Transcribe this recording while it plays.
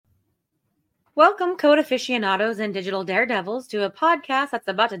Welcome, code aficionados and digital daredevils, to a podcast that's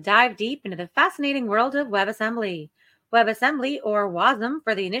about to dive deep into the fascinating world of WebAssembly. WebAssembly, or WASM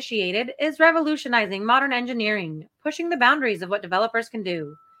for the initiated, is revolutionizing modern engineering, pushing the boundaries of what developers can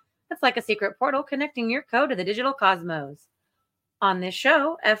do. It's like a secret portal connecting your code to the digital cosmos. On this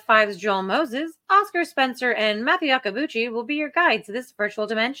show, F5's Joel Moses, Oscar Spencer, and Matthew Yakabuchi will be your guides to this virtual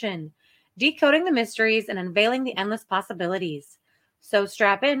dimension, decoding the mysteries and unveiling the endless possibilities. So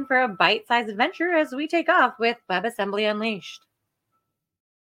strap in for a bite-sized adventure as we take off with WebAssembly Unleashed.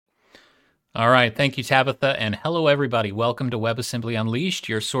 All right. Thank you, Tabitha. And hello, everybody. Welcome to WebAssembly Unleashed,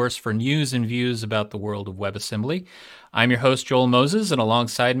 your source for news and views about the world of WebAssembly. I'm your host, Joel Moses, and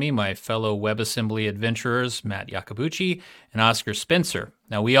alongside me, my fellow WebAssembly adventurers, Matt Yakabuchi and Oscar Spencer.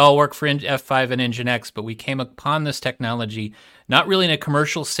 Now, we all work for F5 and NGINX, but we came upon this technology not really in a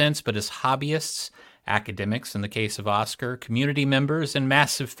commercial sense, but as hobbyists, academics in the case of Oscar, community members, and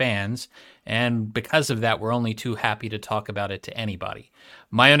massive fans. And because of that, we're only too happy to talk about it to anybody.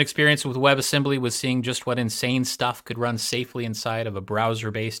 My own experience with WebAssembly was seeing just what insane stuff could run safely inside of a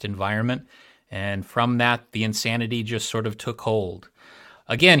browser-based environment. And from that, the insanity just sort of took hold.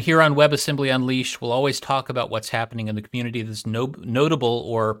 Again, here on WebAssembly Unleashed, we'll always talk about what's happening in the community that's notable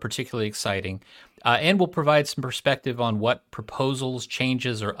or particularly exciting, and we'll provide some perspective on what proposals,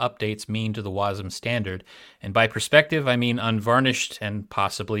 changes, or updates mean to the WASM standard. And by perspective, I mean unvarnished and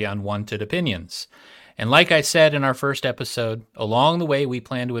possibly unwanted opinions. And like I said in our first episode, along the way, we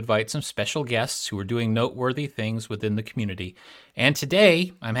plan to invite some special guests who are doing noteworthy things within the community. And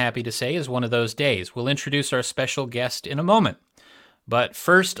today, I'm happy to say, is one of those days. We'll introduce our special guest in a moment. But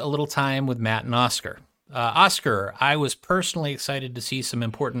first, a little time with Matt and Oscar. Oscar, I was personally excited to see some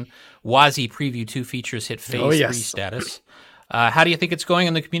important WASI Preview 2 features hit Phase 3 status. How do you think it's going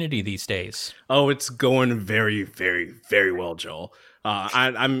in the community these days? Oh, it's going very, very, very well, Joel.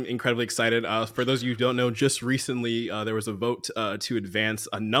 I'm incredibly excited. For those of you who don't know, just recently there was a vote to advance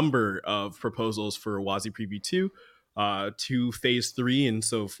a number of proposals for WASI Preview 2 to Phase 3. And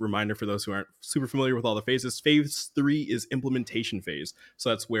so, reminder for those who aren't super familiar with all the phases, Phase 3 is implementation phase. So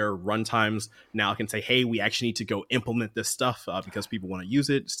that's where runtimes now can say, hey, we actually need to go implement this stuff because people want to use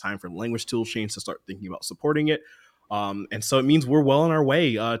it. It's time for language tool chains to start thinking about supporting it. And so it means we're well on our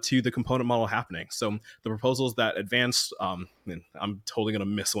way to the component model happening. So the proposals that advanced, and I'm totally going to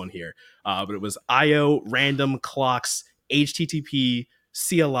miss one here, but it was IO, random, clocks, HTTP,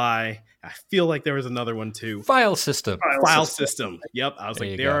 CLI. I feel like there was another one too. File system. File system. Yep. I was there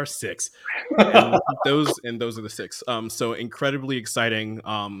like, there are 6. And those are the 6. So incredibly exciting.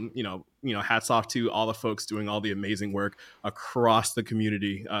 Hats off to all the folks doing all the amazing work across the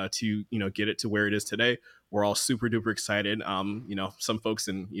community to, get it to where it is today. We're all super duper excited. Some folks,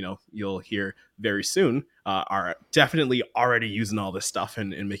 and you'll hear very soon, are definitely already using all this stuff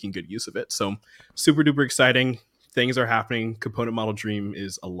and making good use of it. So super duper exciting. Things are happening. Component model dream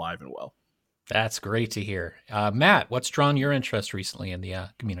is alive and well. That's great to hear. Matt, what's drawn your interest recently in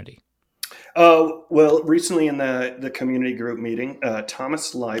the community? Well, recently in the community group meeting,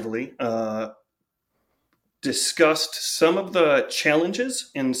 Thomas Lively discussed some of the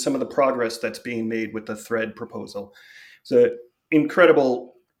challenges and some of the progress that's being made with the thread proposal. It's an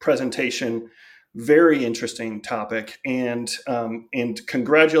incredible presentation, very interesting topic, and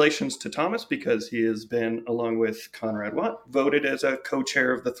congratulations to Thomas because he has been, along with Conrad Watt, voted as a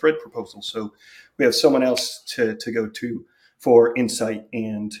co-chair of the thread proposal. So we have someone else to go to for insight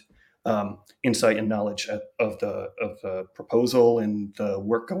and knowledge of the proposal and the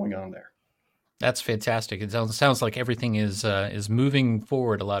work going on there. That's fantastic. It sounds like everything is moving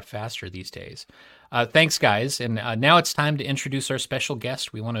forward a lot faster these days. Thanks, guys. And now it's time to introduce our special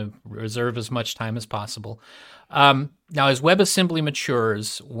guest. We want to reserve as much time as possible. Now, as WebAssembly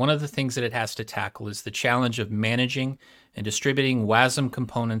matures, one of the things that it has to tackle is the challenge of managing and distributing WASM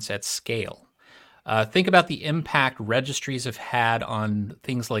components at scale. Think about the impact registries have had on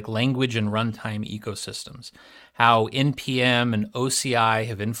things like language and runtime ecosystems, how NPM and OCI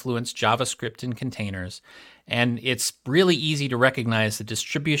have influenced JavaScript and containers. And it's really easy to recognize that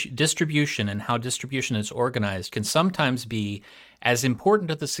distribution and how distribution is organized can sometimes be as important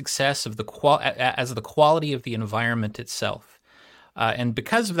to the success of as the quality of the environment itself. And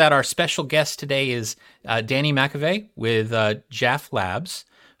because of that, our special guest today is Danny McAvey with JAF Labs,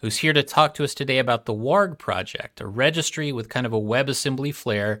 who's here to talk to us today about the Warg project, a registry with kind of a WebAssembly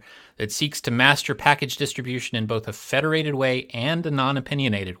flair that seeks to master package distribution in both a federated way and a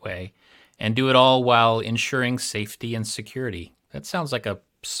non-opinionated way, and do it all while ensuring safety and security. That sounds like a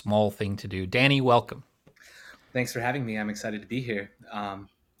small thing to do. Danny, welcome. Thanks for having me. I'm excited to be here.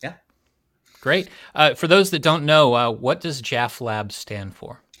 Great. For those that don't know, what does JAF Labs stand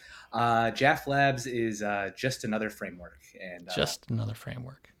for? JAF Labs is just another framework, and Just another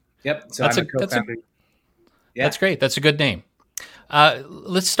framework. Yep. So I'm a co-founder. That's great. That's a good name.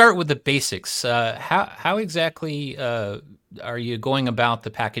 Let's start with the basics. How exactly are you going about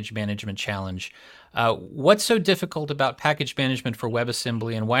the package management challenge? What's so difficult about package management for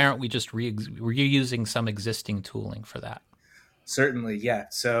WebAssembly, and why aren't we just reusing some existing tooling for that? Certainly, yeah.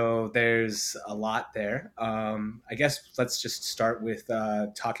 So there's a lot there. I guess let's just start with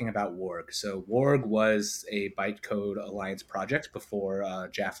talking about Warg. So Warg was a bytecode alliance project before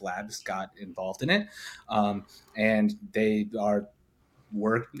JAF Labs got involved in it, and they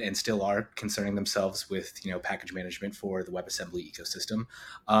were and still are concerning themselves with package management for the WebAssembly ecosystem.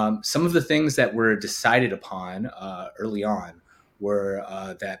 Some of the things that were decided upon early on were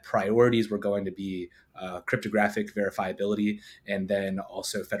that priorities were going to be cryptographic verifiability and then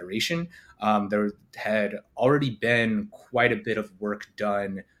also federation. There had already been quite a bit of work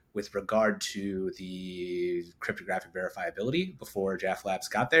done with regard to the cryptographic verifiability before JAF Labs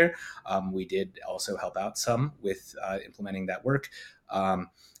got there. We did also help out some with implementing that work.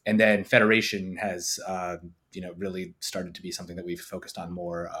 And then federation has really started to be something that we've focused on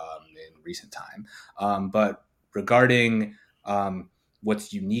more in recent time. But regarding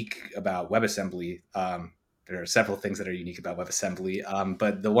what's unique about WebAssembly, there are several things that are unique about WebAssembly,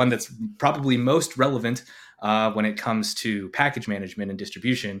 but the one that's probably most relevant when it comes to package management and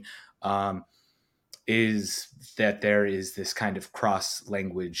distribution is that there is this kind of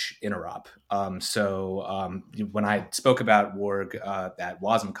cross-language interop. When I spoke about Warg at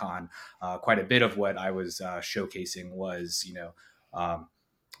WasmCon, quite a bit of what I was showcasing was,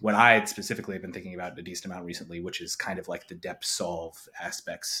 what I specifically have been thinking about a decent amount recently, which is kind of like the depth solve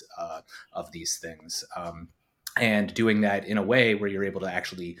aspects of these things. And doing that in a way where you're able to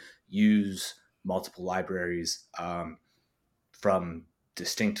actually use multiple libraries from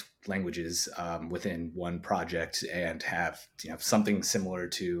distinct languages within one project and have something similar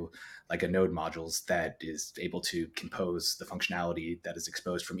to like a node modules that is able to compose the functionality that is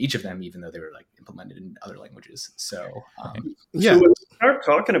exposed from each of them, even though they were like implemented in other languages. So yeah. So when we start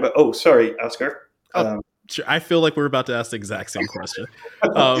talking about, oh, sorry, Oscar. Sure. I feel like we're about to ask the exact same question.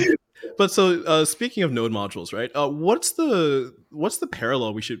 But so speaking of node modules, right? What's the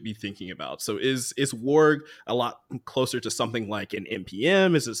parallel we should be thinking about? So is Warg a lot closer to something like an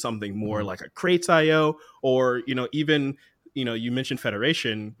npm? Is it something more like a crates.io, or even you mentioned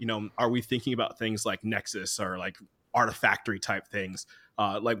federation? Are we thinking about things like Nexus or like Artifactory type things?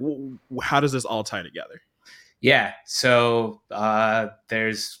 How does this all tie together? Yeah, so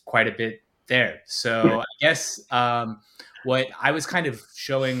there's quite a bit there. So I guess what I was kind of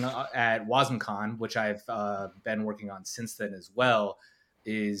showing at WasmCon, which I've been working on since then as well,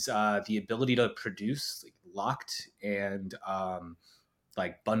 is the ability to produce locked and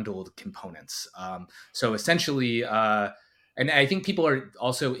like bundled components. So essentially, and I think people are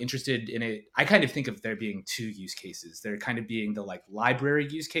also interested in it. I kind of think of there being two use cases. There kind of being the like library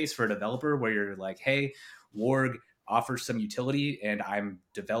use case for a developer where you're like, hey, Warg offers some utility and I'm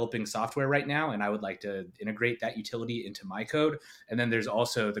developing software right now and I would like to integrate that utility into my code. And then there's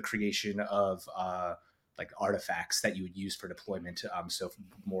also the creation of like artifacts that you would use for deployment. So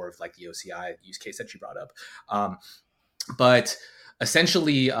more of like the OCI use case that you brought up. But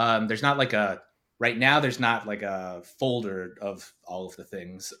essentially, there's not like a right now. There's not like a folder of all of the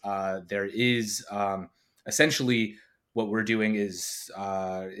things. There is essentially what we're doing is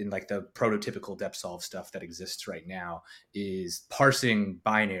in like the prototypical depth solve stuff that exists right now is parsing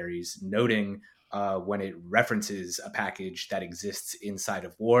binaries, noting when it references a package that exists inside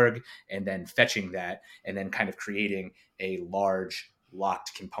of Warg, and then fetching that, and then kind of creating a large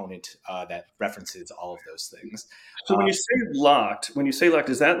locked component that references all of those things. So when you say locked,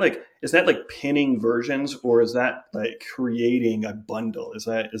 is that like pinning versions, or is that like creating a bundle? Is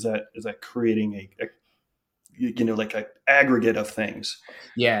that creating a like an aggregate of things?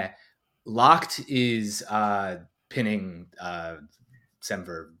 Yeah, locked is pinning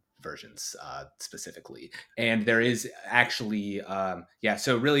Semver versions specifically, and there is actually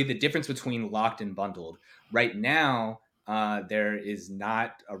so really the difference between locked and bundled right now, there is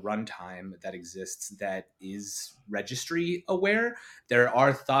not a runtime that exists that is registry aware. There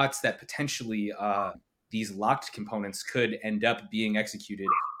are thoughts that potentially these locked components could end up being executed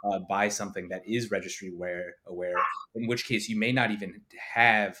by something that is registry aware, in which case you may not even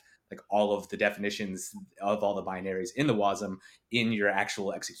have like all of the definitions of all the binaries in the WASM in your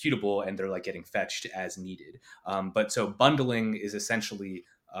actual executable, and they're like getting fetched as needed. But so bundling is essentially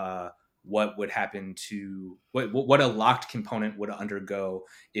what would happen to what a locked component would undergo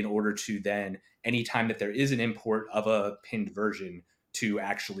in order to then, anytime that there is an import of a pinned version, to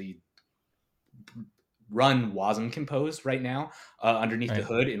actually run WASM Compose right now underneath the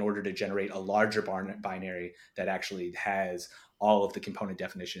hood in order to generate a larger binary that actually has all of the component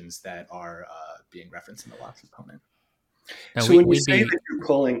definitions that are being referenced in the WASM component. Now, so when you say that you're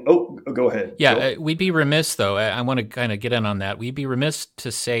calling, go ahead. Yeah, we'd be remiss, though. I want to kind of get in on that. We'd be remiss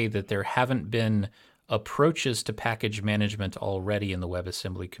to say that there haven't been approaches to package management already in the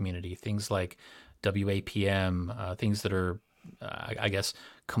WebAssembly community. Things like WAPM, things that are, I guess,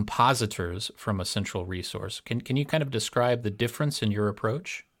 compositors from a central resource. Can you kind of describe the difference in your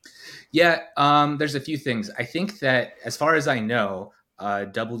approach? Yeah, there's a few things. I think that as far as I know,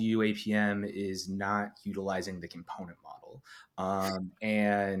 WAPM is not utilizing the component model.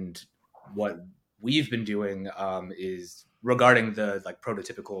 And what we've been doing is regarding the like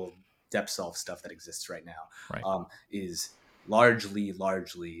prototypical depth solve stuff that exists right now, is largely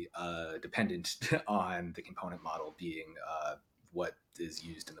dependent on the component model being what is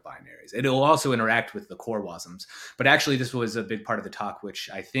used in the binaries. It'll also interact with the core WASMs. But actually, this was a big part of the talk, which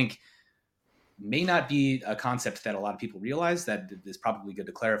I think may not be a concept that a lot of people realize, that is probably good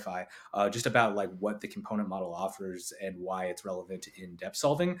to clarify, just about like what the component model offers and why it's relevant in depth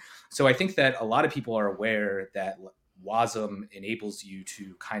solving. So I think that a lot of people are aware that WASM enables you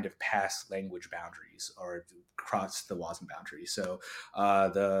to kind of pass language boundaries or cross the WASM boundary. So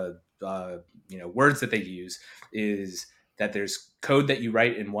the words that they use is that there's code that you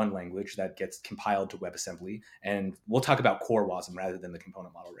write in one language that gets compiled to WebAssembly. And we'll talk about core WASM rather than the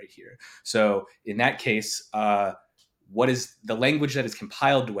component model right here. So in that case, what is the language that is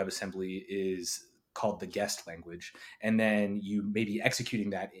compiled to WebAssembly is called the guest language. And then you may be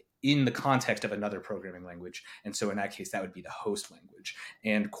executing that in the context of another programming language. And so in that case, that would be the host language.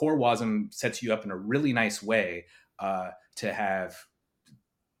 And core WASM sets you up in a really nice way to have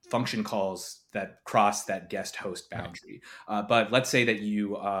function calls that cross that guest host boundary. But let's say that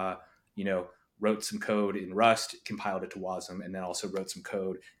you wrote some code in Rust, compiled it to WASM, and then also wrote some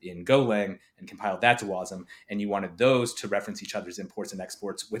code in Golang and compiled that to WASM, and you wanted those to reference each other's imports and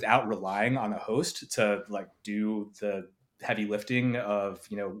exports without relying on a host to like do the heavy lifting of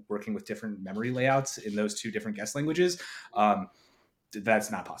working with different memory layouts in those two different guest languages.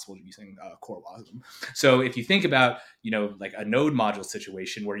 That's not possible using core WASM. So if you think about, like a node module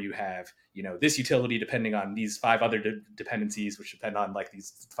situation where you have, this utility depending on these 5 other dependencies, which depend on like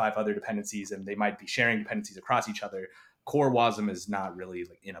these 5 other dependencies, and they might be sharing dependencies across each other, core WASM is not really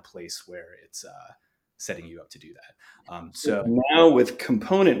like in a place where it's setting you up to do that. So now with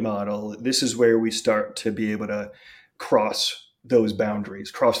component model, this is where we start to be able to cross those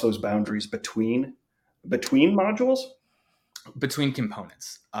boundaries between modules. Between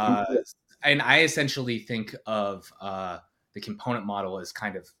components. And I essentially think of the component model as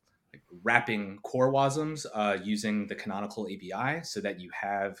kind of like wrapping core WASMs using the canonical ABI so that you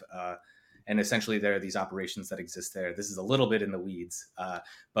have, and essentially there are these operations that exist there. This is a little bit in the weeds,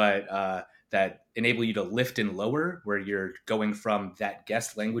 but that enable you to lift and lower, where you're going from that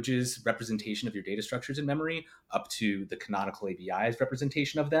guest language's representation of your data structures in memory up to the canonical ABI's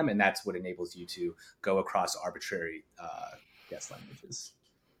representation of them. And that's what enables you to go across arbitrary guest languages.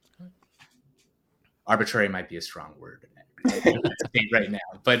 Arbitrary might be a strong word right now,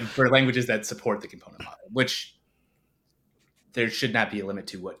 but for languages that support the component model, which there should not be a limit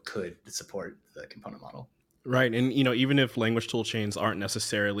to what could support the component model. Right. And, even if language toolchains aren't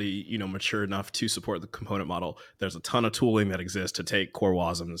necessarily, mature enough to support the component model, there's a ton of tooling that exists to take core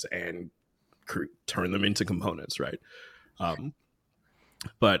WASMs and turn them into components, right?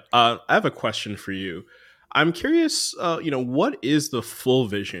 But I have a question for you. I'm curious, what is the full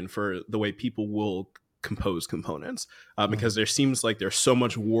vision for the way people will compose components? Because there seems like there's so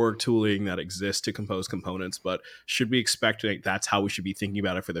much Warg tooling that exists to compose components, but should we expect that's how we should be thinking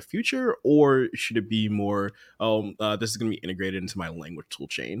about it for the future? Or should it be more, this is going to be integrated into my language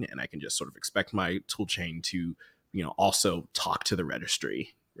toolchain, and I can just sort of expect my toolchain to, also talk to the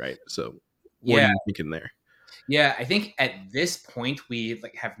registry, right? So what are you thinking there? Yeah, I think at this point we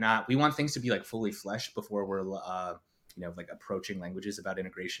want things to be like fully fleshed before we're approaching languages about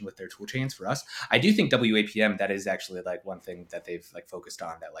integration with their tool chains. For us, I do think WAPM, that is actually like one thing that they've like focused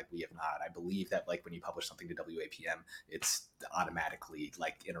on that like we have not. I believe that like when you publish something to WAPM, it's automatically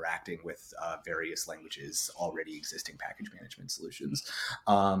like interacting with various languages already existing package management solutions.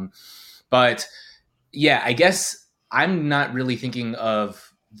 But yeah, I guess I'm not really thinking of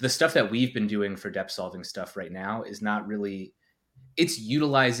the stuff that we've been doing for depth solving stuff right now is not really, it's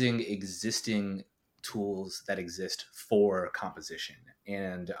utilizing existing tools that exist for composition.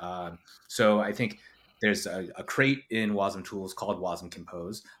 And so I think there's a crate in WASM tools called WASM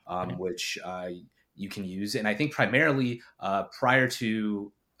Compose, which you can use. And I think primarily prior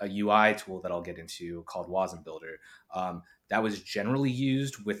to a UI tool that I'll get into called Wasm Builder. That was generally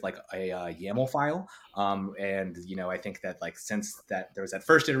used with like a YAML file. And, I think that like since that there was that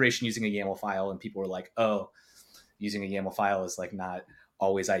first iteration using a YAML file and people were like, oh, using a YAML file is like not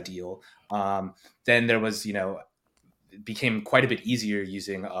always ideal. Then there was, it became quite a bit easier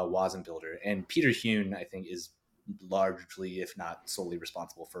using a Wasm Builder. And Peter Hune, I think, is largely, if not solely,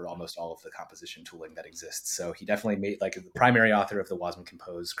 responsible for almost all of the composition tooling that exists. So he definitely made, like, the primary author of the Wasm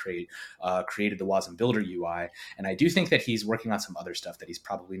Compose created the Wasm Builder UI. And I do think that he's working on some other stuff that he's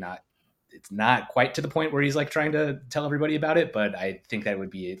probably not. It's not quite to the point where he's like trying to tell everybody about it, but I think that would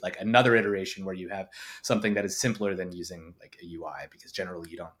be like another iteration where you have something that is simpler than using like a UI, because generally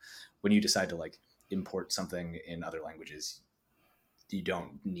you don't, when you decide to like import something in other languages, you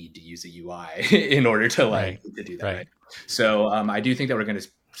don't need to use a UI in order to to do that. Right. So I do think that we're going to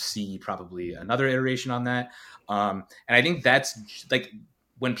see probably another iteration on that. And I think that's like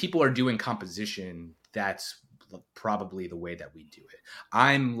when people are doing composition, that's probably the way that we do it.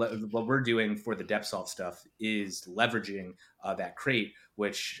 What we're doing for the DepSolve stuff is leveraging that crate,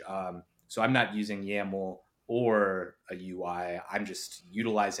 which so I'm not using YAML or a UI. I'm just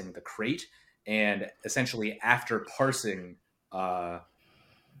utilizing the crate, and essentially after parsing that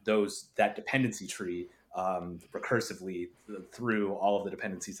dependency tree recursively through all of the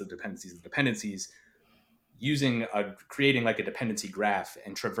dependencies, creating like a dependency graph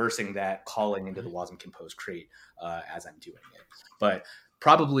and traversing that, calling into the Wasm Compose crate as I'm doing it. But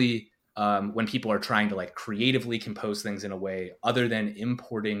probably when people are trying to like creatively compose things in a way other than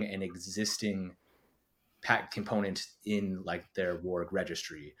importing an existing packed component in like their Warg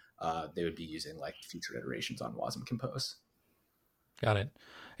registry, they would be using like future iterations on Wasm Compose. Got it.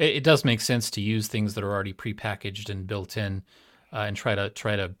 It does make sense to use things that are already prepackaged and built in, and try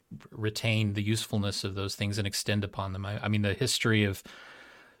to retain the usefulness of those things and extend upon them. I mean, the history of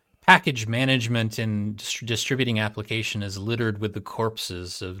package management and distributing application is littered with the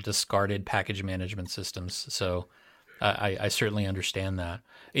corpses of discarded package management systems. So I certainly understand that.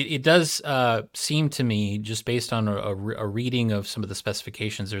 It does seem to me, just based on a reading of some of the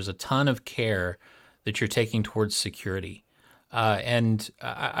specifications, there's a ton of care that you're taking towards security. And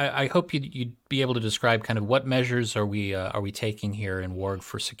I hope you'd be able to describe kind of what measures are we taking here in Warg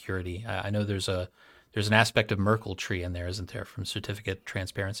for security. I know there's an aspect of Merkle tree in there, isn't there, from certificate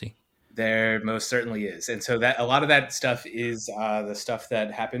transparency? There most certainly is, and so that a lot of that stuff is the stuff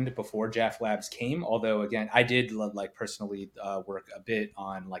that happened before Jaff Labs came. Although, again, I did like personally work a bit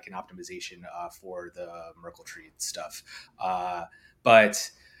on like an optimization for the Merkle tree stuff,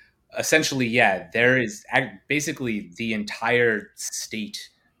 but. Essentially, yeah, there is basically the entire state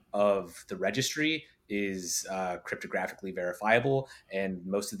of the registry is cryptographically verifiable, and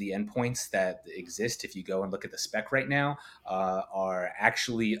most of the endpoints that exist, if you go and look at the spec right now, are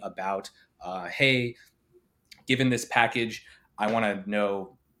actually about, hey, given this package, I want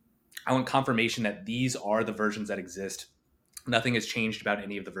confirmation that these are the versions that exist. Nothing has changed about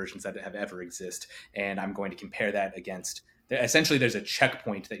any of the versions that have ever exist, and I'm going to compare that against. Essentially, there's a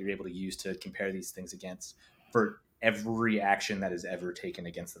checkpoint that you're able to use to compare these things against for every action that is ever taken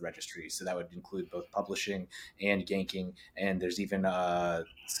against the registry. So that would include both publishing and ganking, and there's even a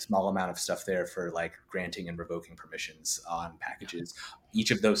small amount of stuff there for like granting and revoking permissions on packages.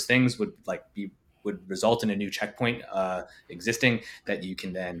 Each of those things would result in a new checkpoint existing that you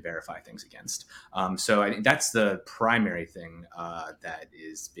can then verify things against. So I think that's the primary thing that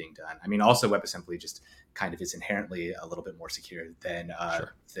is being done. I mean, also WebAssembly just kind of is inherently a little bit more secure than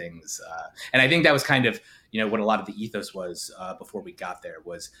things. And I think that was kind of, what a lot of the ethos was before we got there,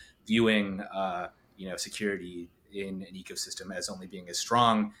 was viewing, security in an ecosystem as only being as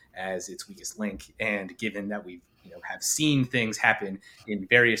strong as its weakest link. And given that we've have seen things happen in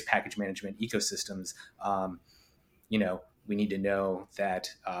various package management ecosystems, we need to know that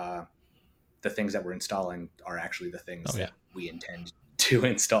the things that we're installing are actually the things that we intend to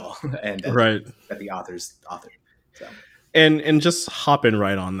install, and that the authors authored. So. And just hopping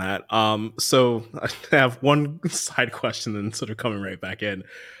right on that. So I have one side question and sort of coming right back in.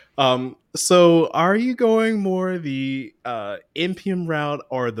 So are you going more the npm route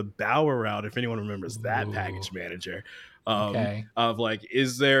or the Bower route, if anyone remembers that package manager? Of like,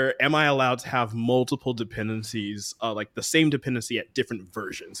 am I allowed to have multiple dependencies, like the same dependency at different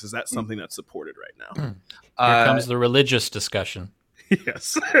versions? Is that something that's supported right now? Here comes the religious discussion.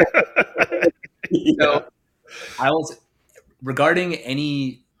 Yes. So regarding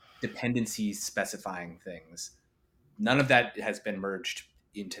any dependencies specifying things, none of that has been merged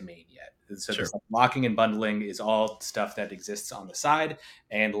into main yet. So this locking and bundling is all stuff that exists on the side.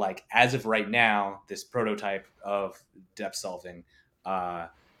 And like, as of right now, this prototype of depth solving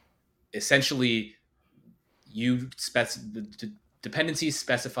essentially the dependencies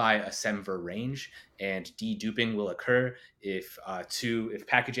specify a semver range, and deduping will occur if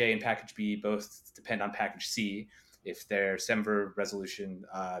package A and package B both depend on package C. If their semver resolution,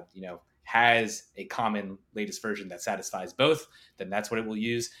 has a common latest version that satisfies both, then that's what it will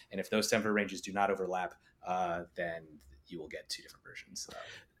use. And if those semver ranges do not overlap, then you will get two different versions.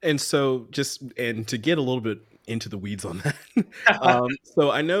 And so and to get a little bit into the weeds on that.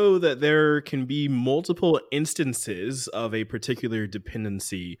 So I know that there can be multiple instances of a particular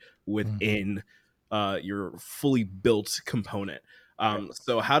dependency within your fully built component.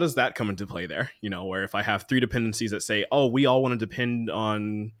 So how does that come into play there? Where if I have three dependencies that say, oh, we all want to depend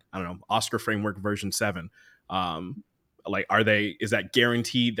on, I don't know, Oscar Framework version 7. Is that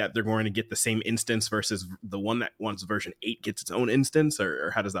guaranteed that they're going to get the same instance versus the one that wants version 8 gets its own instance,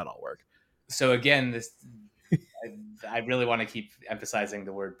 or how does that all work? So again, I really want to keep emphasizing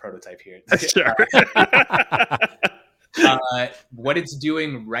the word prototype here. Sure. What it's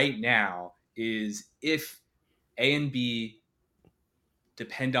doing right now is if A and B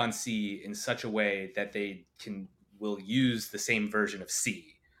depend on C in such a way that they will use the same version of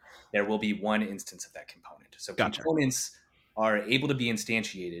C, there will be one instance of that component. So Gotcha. Components are able to be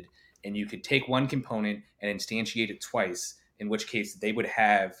instantiated, and you could take one component and instantiate it twice, in which case they would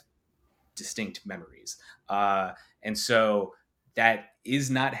have distinct memories. And so that is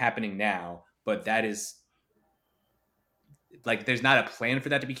not happening now, but that is there's not a plan for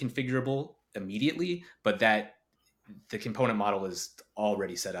that to be configurable immediately, but that the component model is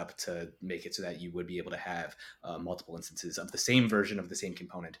already set up to make it so that you would be able to have multiple instances of the same version of the same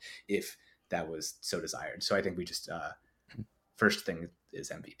component if that was so desired. So I think we just first thing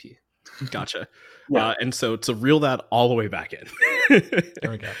is MVP. Gotcha. Yeah. And so to reel that all the way back in.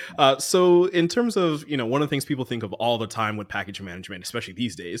 There we go. So in terms of, one of the things people think of all the time with package management, especially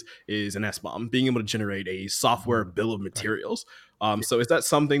these days, is an SBOM, being able to generate a software bill of materials. So is that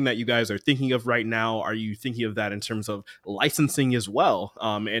something that you guys are thinking of right now? Are you thinking of that in terms of licensing as well?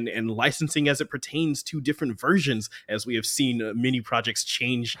 And licensing as it pertains to different versions, as we have seen many projects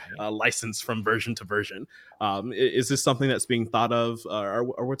change license from version to version. Is this something that's being thought of,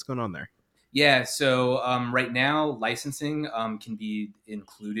 or what's going on there? Yeah, so right now, licensing can be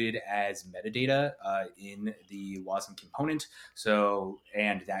included as metadata in the WASM component. So,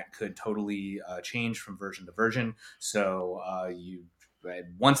 and that could totally change from version to version. So,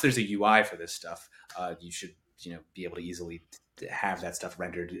 once there's a UI for this stuff, you should be able to easily have that stuff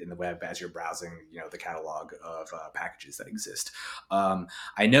rendered in the web as you're browsing the catalog of packages that exist.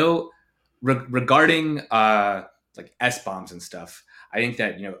 I know regarding SBOMs and stuff, I think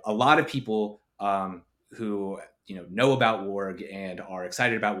that a lot of people who know about Warg and are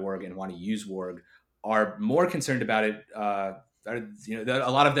excited about Warg and want to use Warg are more concerned about it. A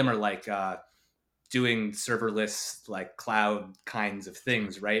lot of them are doing serverless cloud kinds of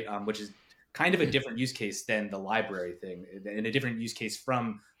things, right? Which is kind of a different use case than the library thing, and a different use case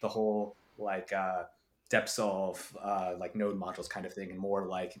from the whole depth solve node modules kind of thing, and more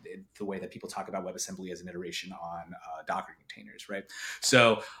like the way that people talk about WebAssembly as an iteration on Docker containers, right?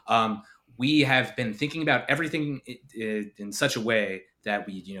 So we have been thinking about everything in such a way that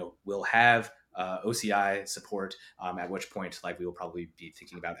we will have OCI support, at which point we will probably be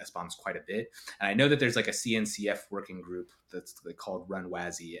thinking about SBOMs quite a bit. And I know that there's a CNCF working group that's called Run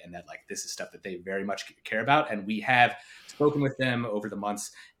WASI, and that this is stuff that they very much care about, and we have spoken with them over the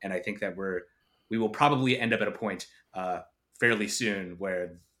months, and I think that we will probably end up at a point fairly soon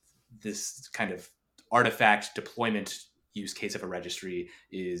where this kind of artifact deployment use case of a registry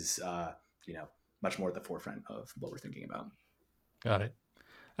is, much more at the forefront of what we're thinking about. Got it.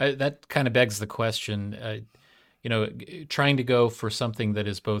 That kind of begs the question, trying to go for something that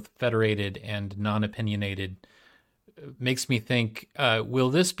is both federated and non-opinionated makes me think, will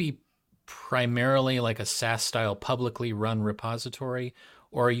this be primarily like a SaaS-style publicly run repository,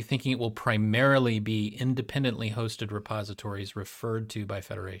 or are you thinking it will primarily be independently hosted repositories referred to by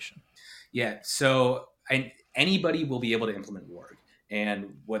Federation? Yeah, so anybody will be able to implement Warg.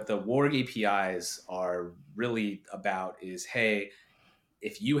 And what the Warg APIs are really about is, hey,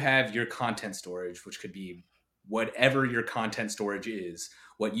 if you have your content storage, which could be whatever your content storage is,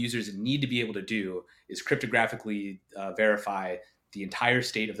 what users need to be able to do is cryptographically verify the entire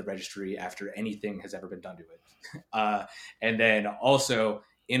state of the registry after anything has ever been done to it. And then also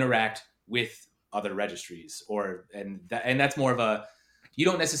interact with other registries, and that's more of a, you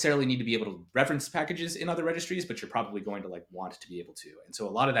don't necessarily need to be able to reference packages in other registries, but you're probably going to want to be able to. And so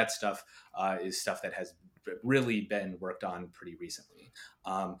a lot of that stuff is stuff that has really been worked on pretty recently.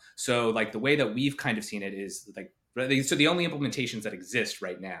 So the way that we've kind of seen it is so the only implementations that exist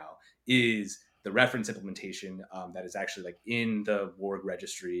right now is the reference implementation that is actually like in the Warg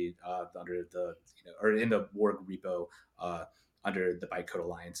registry under the or in the Warg repo under the Bytecode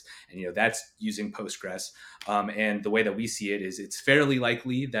Alliance, and that's using Postgres. And the way that we see it is, it's fairly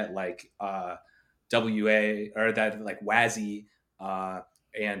likely that like WA or that like WASI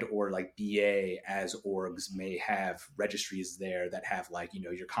and or like BA as orgs may have registries there that have like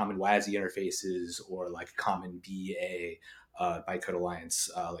your common WASI interfaces or like common BA Bytecode Alliance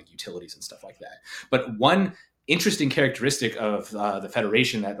like utilities and stuff like that. But one interesting characteristic of the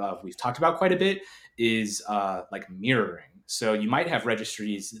Federation that we've talked about quite a bit is like mirroring. So you might have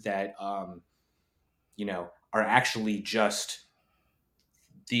registries that are actually just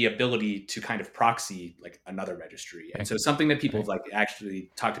the ability to kind of proxy like another registry. And so something that people have like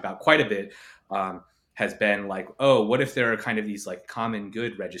actually talked about quite a bit has been like, oh, what if there are kind of these like common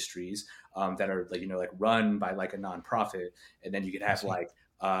good registries that are like, like run by like a nonprofit, and then you could have like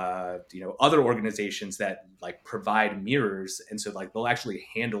other organizations that like provide mirrors, and so like they'll actually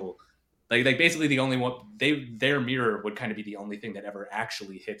handle like basically the only one their mirror would kind of be the only thing that ever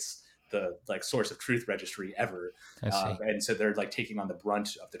actually hits the like source of truth registry ever, and so they're like taking on the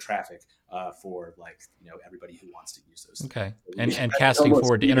brunt of the traffic for like everybody who wants to use those things. And casting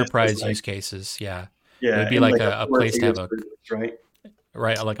forward to enterprise use cases, it would be like a place to have a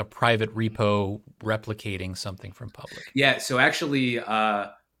right like a private repo replicating something from public. So actually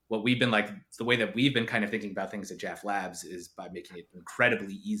what we've been like, the way that we've been kind of thinking about things at JAF Labs is by making it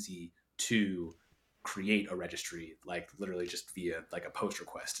incredibly easy to create a registry, like literally just via like a post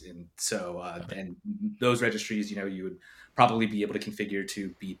request. And so and those registries, you would probably be able to configure to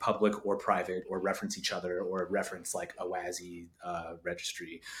be public or private or reference each other or reference like a WASI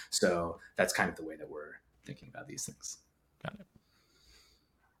registry. So that's kind of the way that we're thinking about these things. Got it.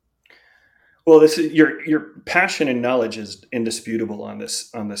 Well, this is your passion and knowledge is indisputable on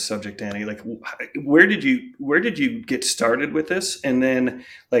this subject, Danny. Like, where did you get started with this, and then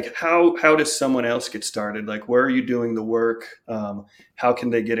like how does someone else get started? Like, where are you doing the work? How can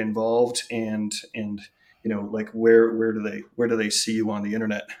they get involved? And like where do they see you on the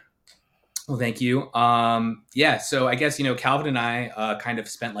internet? Well, thank you. So I guess Calvin and I kind of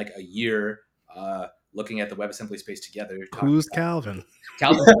spent like a year looking at the WebAssembly space together. Who's Calvin?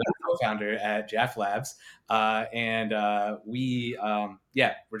 Calvin's the co-founder at JAF Labs, and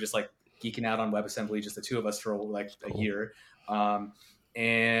we're just like geeking out on WebAssembly, just the two of us for like a year,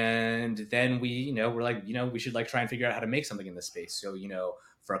 and then we're like, we should like try and figure out how to make something in this space. So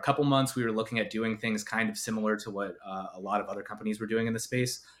for a couple months we were looking at doing things kind of similar to what a lot of other companies were doing in the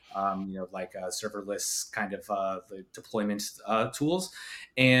space, like serverless kind of the deployment tools.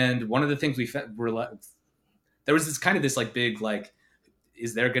 And one of the things we were like, there was this kind of this like big like,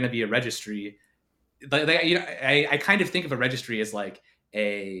 is there going to be a registry? I kind of think of a registry as like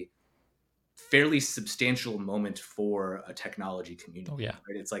a fairly substantial moment for a technology community. Oh, yeah.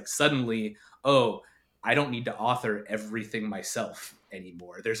 Right? It's like suddenly, I don't need to author everything myself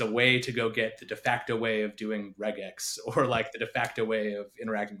anymore. There's a way to go get the de facto way of doing regex or like the de facto way of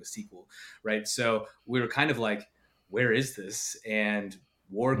interacting with SQL, right? So we were kind of like, where is this? And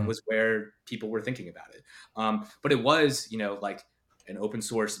Warg was where people were thinking about it. But it was, like an open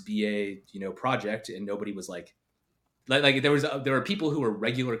source BA, project, and nobody was like there were people who were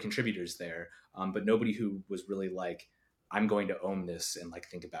regular contributors there, but nobody who was really like, I'm going to own this and like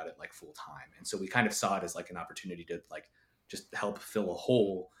think about it like full time. And so we kind of saw it as like an opportunity to like just help fill a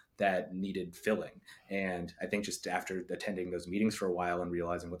hole that needed filling. And I think just after attending those meetings for a while and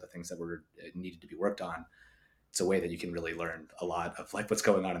realizing what the things that were needed to be worked on, it's a way that you can really learn a lot of like what's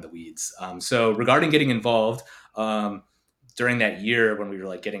going on in the weeds. So regarding getting involved, during that year when we were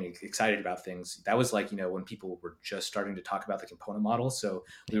like getting excited about things, that was like, when people were just starting to talk about the component model. So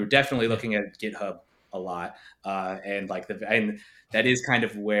we were definitely looking at GitHub a lot. And that is kind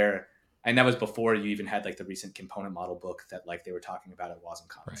of where, and that was before you even had like the recent component model book that like they were talking about at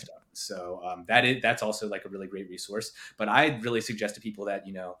WasmCon and stuff. So that's also like a really great resource. But I'd really suggest to people that,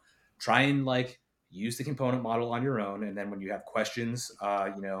 try and like use the component model on your own. And then when you have questions,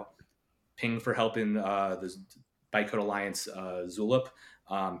 ping for help in the Bytecode Alliance Zulip.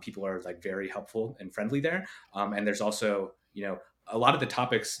 People are like very helpful and friendly there. And there's also, a lot of the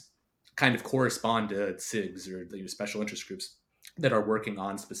topics kind of correspond to SIGs or special interest groups that are working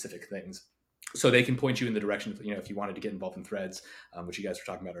on specific things. So they can point you in the direction of, if you wanted to get involved in threads, which you guys were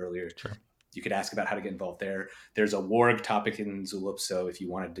talking about earlier. Sure. You could ask about how to get involved there. There's a Warg topic in Zulip. So if you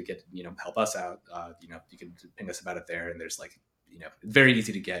wanted to get, help us out, you can ping us about it there. And there's like, very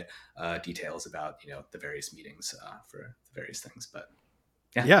easy to get details about, the various meetings for the various things. But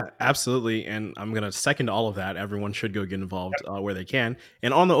Yeah, absolutely. And I'm going to second all of that. Everyone should go get involved where they can.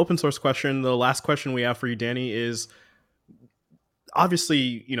 And on the open source question, the last question we have for you, Danny, is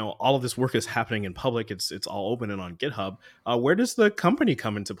obviously, all of this work is happening in public. It's all open and on GitHub. Where does the company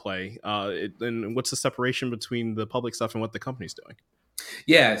come into play? And what's the separation between the public stuff and what the company's doing?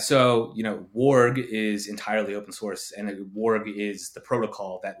 Yeah, so Warg is entirely open source, and Warg is the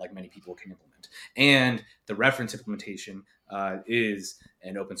protocol that like many people can implement, and the reference implementation is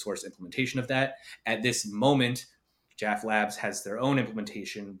an open source implementation of that. At this moment, Jaff Labs has their own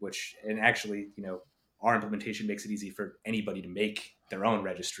implementation, and actually, our implementation makes it easy for anybody to make their own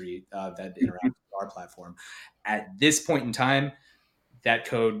registry that interacts with our platform. At this point in time, that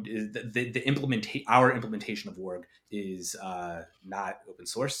code is our implementation of Warg is not open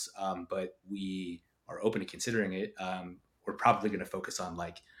source, but we are open to considering it. We're probably going to focus on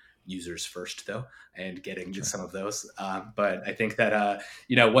like users first though, and getting some of those. But I think that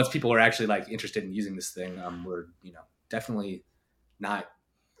once people are actually like interested in using this thing, we're definitely not.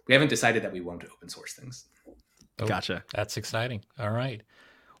 We haven't decided that we won't open source things. Oh, Gotcha. That's exciting. All right.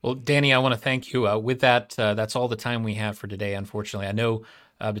 Well, Danny, I want to thank you. With that, that's all the time we have for today, unfortunately. I know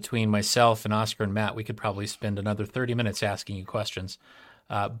between myself and Oscar and Matt, we could probably spend another 30 minutes asking you questions.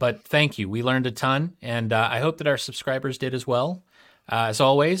 But thank you. We learned a ton, and I hope that our subscribers did as well. As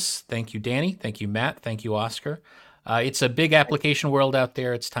always, thank you, Danny. Thank you, Matt. Thank you, Oscar. It's a big application world out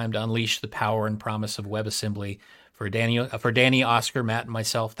there. It's time to unleash the power and promise of WebAssembly. For Danny, Oscar, Matt, and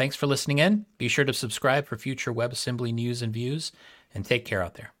myself, thanks for listening in. Be sure to subscribe for future WebAssembly news and views, and take care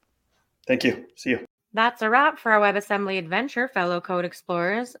out there. Thank you. See you. That's a wrap for our WebAssembly adventure, fellow code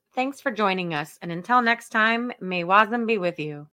explorers. Thanks for joining us, and until next time, may WASM be with you.